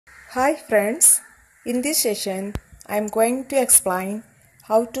Hi friends, in this session I am going to explain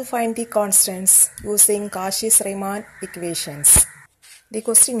how to find the constants using Cauchy-Riemann equations. The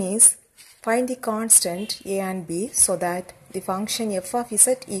question is, find the constant a and b so that the function f of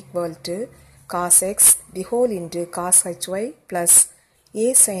z equal to cos x the whole into cos hy plus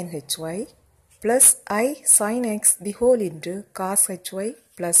a sin hy plus I sin x the whole into cos hy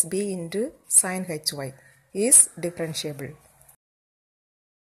plus b into sin hy is differentiable.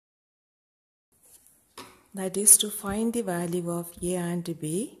 That is to find the value of a and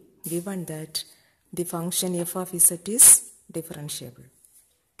b given that the function f of z is differentiable.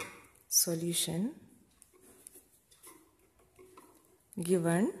 Solution: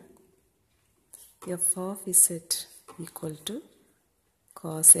 given f of z equal to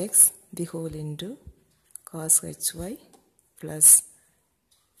cos x the whole into cos hy plus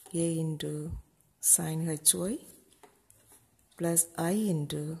a into sin hy plus I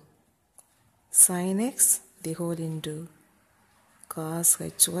into sin x the whole into cos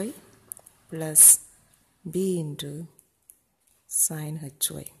hy plus b into sin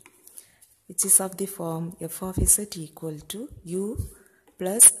hy, which is of the form f of z equal to u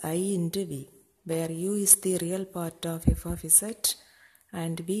plus I into v, where u is the real part of f of z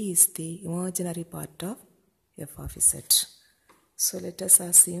and v is the imaginary part of f of z. So let us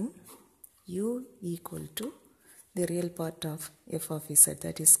assume u equal to the real part of f of z,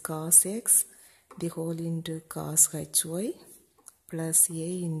 that is cos x the whole into cos hy plus a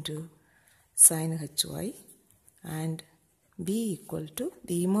into sin hy, and b equal to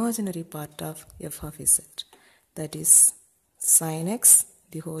the imaginary part of f of z, that is sin x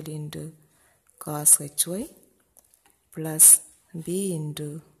the whole into cos hy plus b into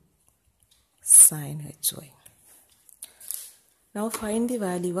sin hy. Now find the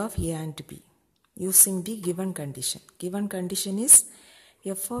value of a and b using the given condition. Given condition is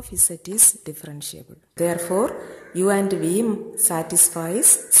f of z is differentiable. Therefore, u and v satisfies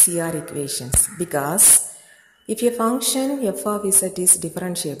CR equations, because if a function f of z is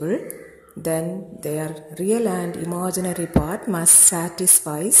differentiable, then their real and imaginary part must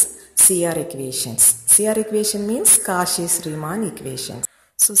satisfy CR equations. CR equation means Cauchy-Riemann equations.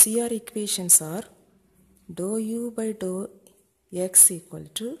 So CR equations are dou u by dou x equal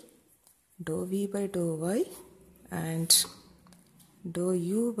to dou v by dou y and dou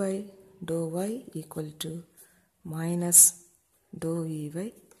u by dou y equal to minus dou v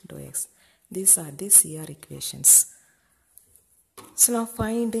by dou x. These are the CR equations. So now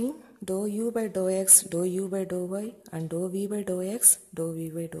finding dou u by dou x, dou u by dou y and dou v by dou x, dou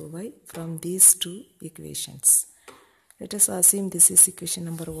v by dou y from these two equations. Let us assume this is equation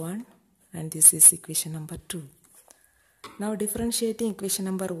number 1 and this is equation number 2. Now differentiating equation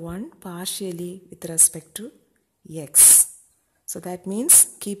number 1 partially with respect to x. So that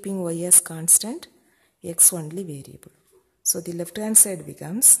means keeping y as constant, x only variable. So the left hand side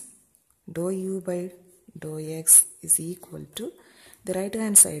becomes dou u by dou x is equal to, the right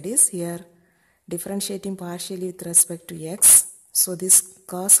hand side is here differentiating partially with respect to x. So this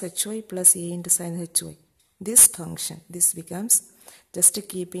cos hy plus a into sin hy, this function, this becomes just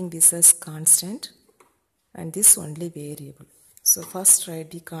keeping this as constant and this only variable. So first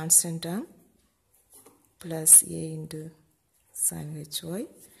write the constant term plus a into sin hy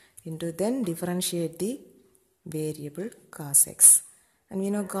into, then differentiate the variable cos x. And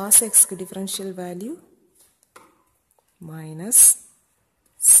we know cos x differential value minus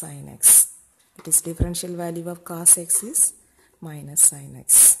sin x. It is differential value of cos x is minus sin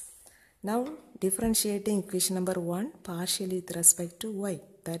x. Now differentiating equation number 1 partially with respect to y.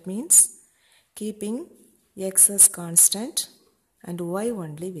 That means keeping x as constant and y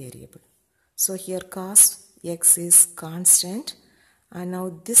only variable. So here cos x is constant and now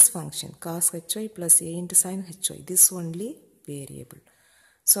this function cos hy plus a into sin hy, this only variable.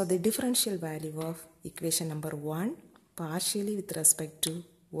 So the differential value of equation number 1 partially with respect to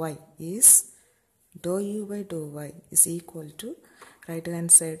y is dou u by dou y is equal to, right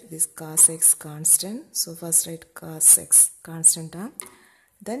hand side this cos x constant, so first write cos x constant term,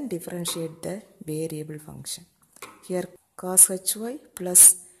 then differentiate the variable function. Here cos hy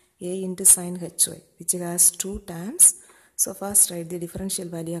plus a into sin hy, which has two terms. So first write the differential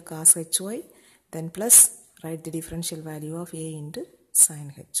value of cos hy, then plus write the differential value of a into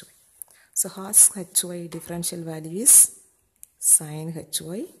sin hy. So cos hy differential value is sin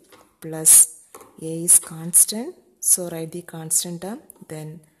hy plus a is constant, so write the constant term,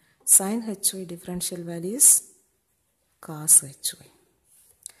 then sin hy differential value is cos hy.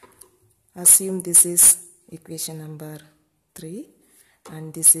 Assume this is equation number 3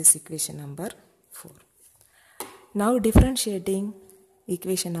 and this is equation number 4. Now differentiating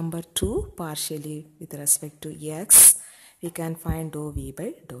equation number 2 partially with respect to x, we can find dou v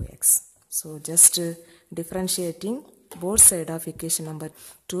by dou x. So just differentiating both sides of equation number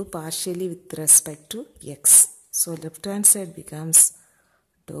 2 partially with respect to x. So left hand side becomes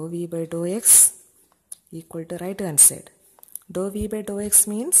dou v by dou x equal to right hand side. Dou v by dou x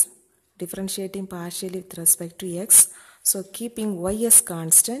means differentiating partially with respect to x. So keeping y as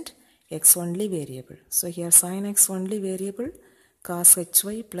constant, x only variable. So here sin x only variable, cos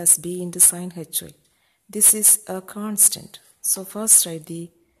hy plus b into sin hy. This is a constant. So first write the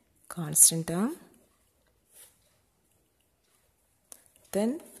constant term.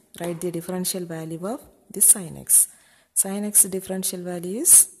 Then write the differential value of the sin x. Sin x differential value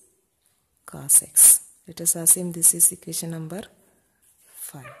is cos x. Let us assume this is equation number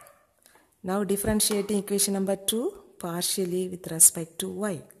 5. Now differentiating equation number 2 partially with respect to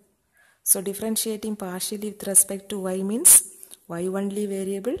y. So differentiating partially with respect to y means y only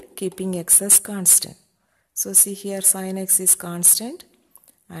variable keeping x as constant. So see here sin x is constant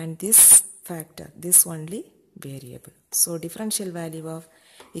and this factor, this only variable. So differential value of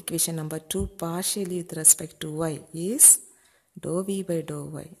equation number 2 partially with respect to y is dou v by dou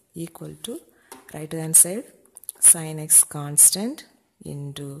y equal to right hand side sin x constant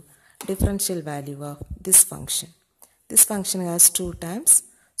into differential value of this function. This function has 2 terms.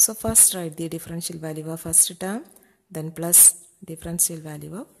 So first write the differential value of first term, then plus differential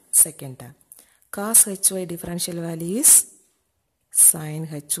value of second term. Cos hy differential value is sin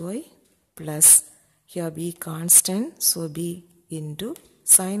hy plus here b constant, so b into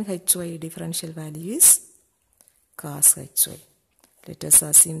sin hy differential value is cos hy. Let us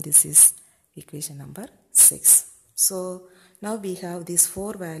assume this is equation number 6. So now we have these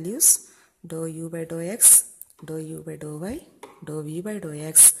 4 values, dou u by dou x, dou u by dou y, dou v by dou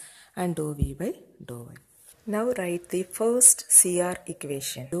x and dou v by dou y. Now write the first CR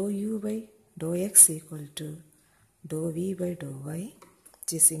equation. Dou u by dou x equal to dou v by dou y,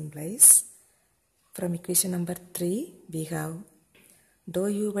 which implies from equation number 3 we have dou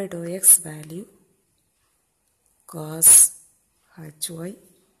u by dou x value cos hy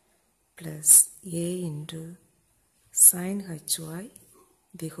plus a into sin hy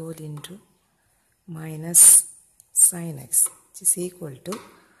the whole into minus sin x, which is equal to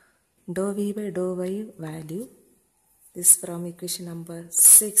dou v by dou y value. This from equation number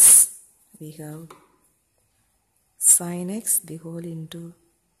 6 we have sin x the whole into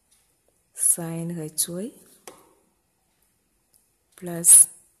sin hy plus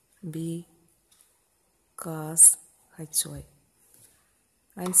b cos hy.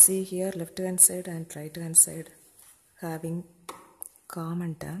 And see here left hand side and right hand side having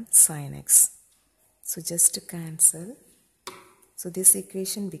common term sin x. So just to cancel. So this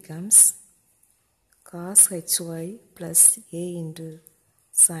equation becomes cos hy plus a into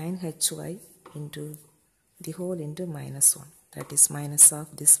sin hy into the whole into minus 1. That is minus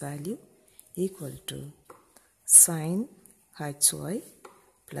of this value equal to sin hy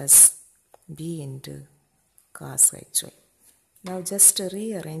plus b into cos hy. Now just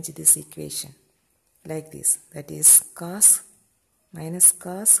rearrange this equation like this. That is cos minus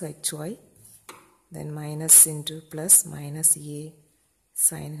cos hy, then minus into plus minus a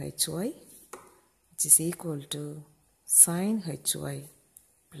sin hy, which is equal to sin hy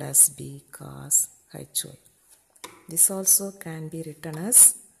plus b cos hy. This also can be written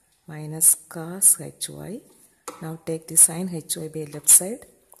as minus cos hy. Now take the sin hy by left side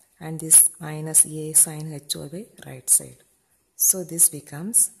and this minus a sin hy by right side. So this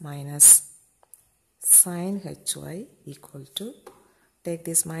becomes minus sin hy equal to, take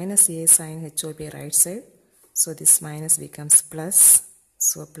this minus a sin hy by right side. So this minus becomes plus.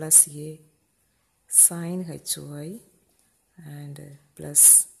 So plus a sin hy and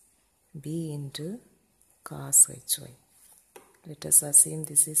plus b into cos hy. Let us assume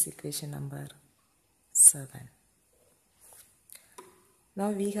this is equation number 7.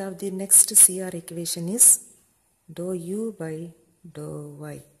 Now we have the next CR equation is dou u by dou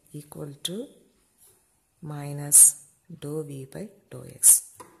y equal to minus dou v by dou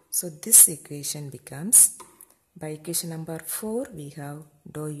x. So this equation becomes, by equation number 4 we have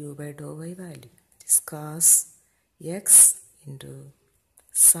dou u by dou y value. This cos x into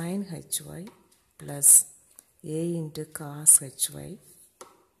sin hy plus a into cos hy,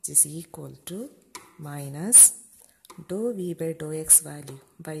 which is equal to minus dou v by dou x value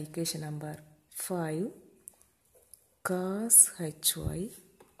by equation number 5 cos hy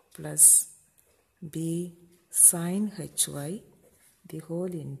plus b sin hy the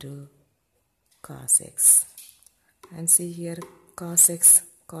whole into cos x. And see here cos x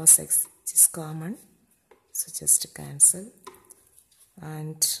which is common, so just cancel.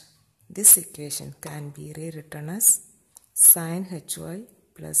 and this equation can be rewritten as sin hy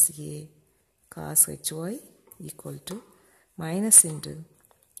plus a cos hy equal to minus into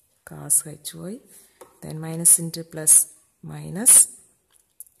cos hy, then minus into plus minus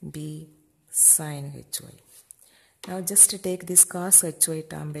b sin hy. Now just take this cos hy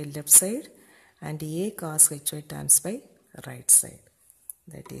term by left side and a cos hy terms by right side.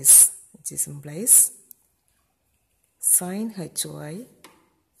 That is, which implies sin hy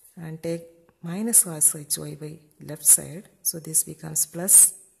and take minus cos hy by left side. So this becomes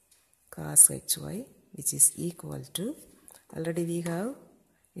plus cos hy, which is equal to, already we have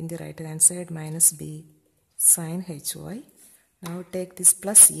in the right hand side minus b sin hy. Now take this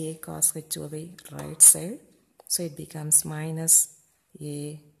plus a cos hy by right side. So it becomes minus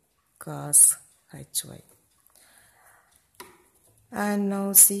a cos hy. And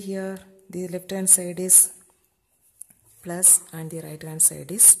now see here, the left hand side is plus and the right hand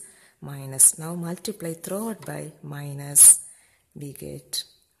side is minus. Now multiply throughout by minus, we get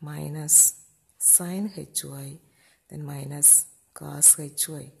minus sin hy, then minus cos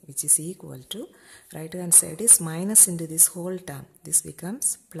hy, which is equal to, right hand side is minus into this whole term. This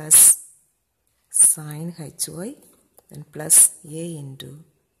becomes plus sin hy, then plus a into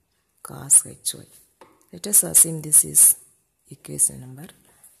cos hy. Let us assume this is equation number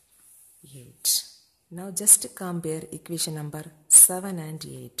 8. Now just compare equation number 7 and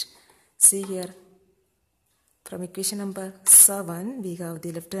 8. See here, from equation number 7 we have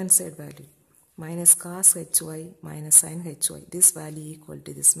the left hand side value minus cos hy minus sin hy. This value equal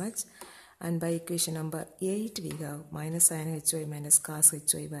to this much. And by equation number 8 we have minus sin hy minus cos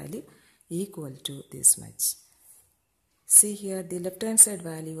hy value equal to this much. See here, the left hand side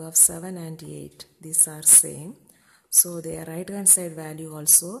value of 7 and 8, these are same. So their right hand side value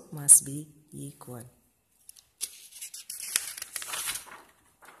also must be equal.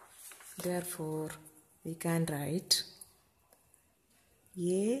 Therefore, we can write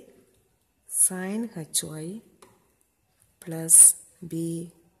a sin hy plus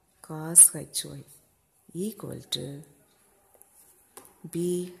b cos hy equal to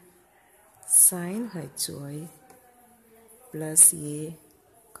b sin hy plus a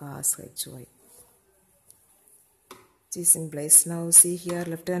cos hy. This implies, now see here,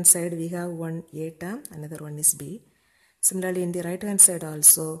 left hand side we have one a term, another one is b. Similarly in the right hand side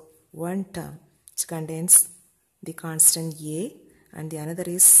also one term which contains the constant a and the another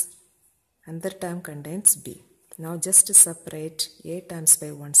term contains b. Now just separate a terms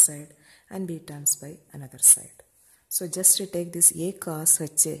by one side and b terms by another side. So just to take this a cos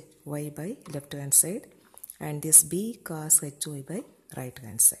hy by left hand side and this b cos hy by right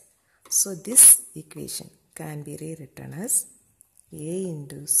hand side. So this equation can be rewritten as a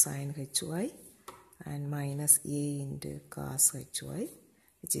into sin hy and minus a into cos hy,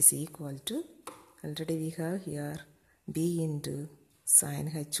 which is equal to, already we have here b into sin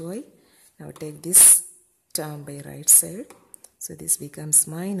hy. Now take this term by right side. So this becomes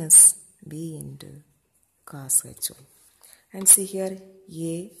minus b into cos hy. And see here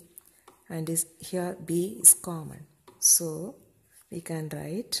a and here b is common. So we can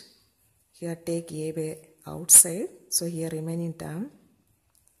write, here take a by outside. So here remaining term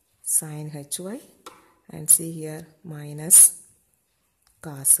sin hy and see here minus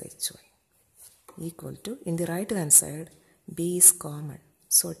cos hy equal to, in the right hand side b is common.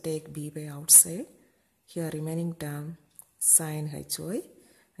 So take b by outside. Here remaining term sin hy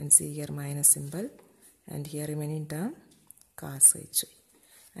and see here minus symbol and here remaining term cos hy.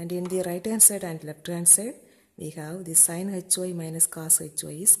 And in the right hand side and left hand side we have the sin hy minus cos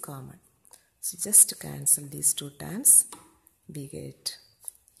hy is common. So just cancel these two terms, we get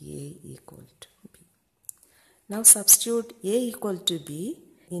a equal to b. Now substitute a equal to b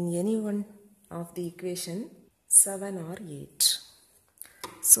in any one of the equation 7 or 8.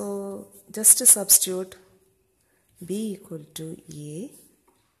 So just substitute b equal to a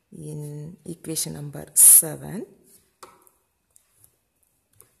in equation number 7.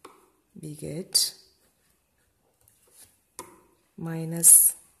 We get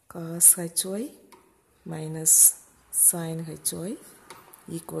minus cos hy minus sin hy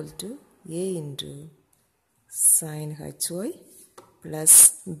equal to a into sin hy plus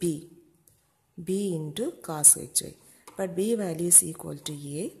b into cos hy. But b value is equal to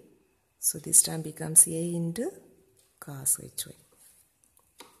a. So this term becomes a into cos hy.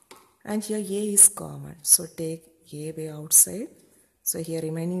 And here a is common. So take a by outside. So here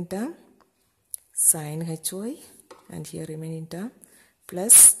remaining term sin hy and here remaining term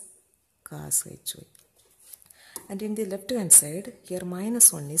plus cos hy. And in the left hand side here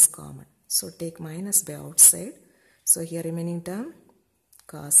minus 1 is common. So take minus by outside. So here remaining term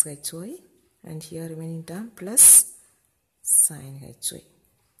cos hy, and here remaining term plus sin hy.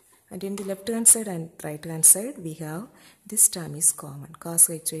 And in the left hand side and right hand side we have this term is common, cos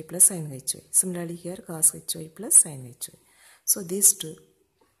hy plus sin hy. Similarly here cos hy plus sin hy. So these two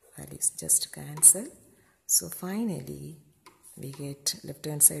values just cancel. So finally we get left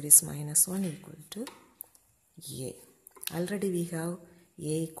hand side is minus 1 equal to a. Already we have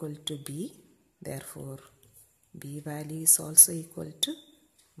a equal to b, therefore b value is also equal to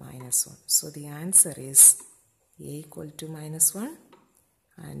minus 1. So the answer is a equal to minus 1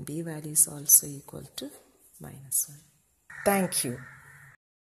 and b value is also equal to minus 1. Thank you.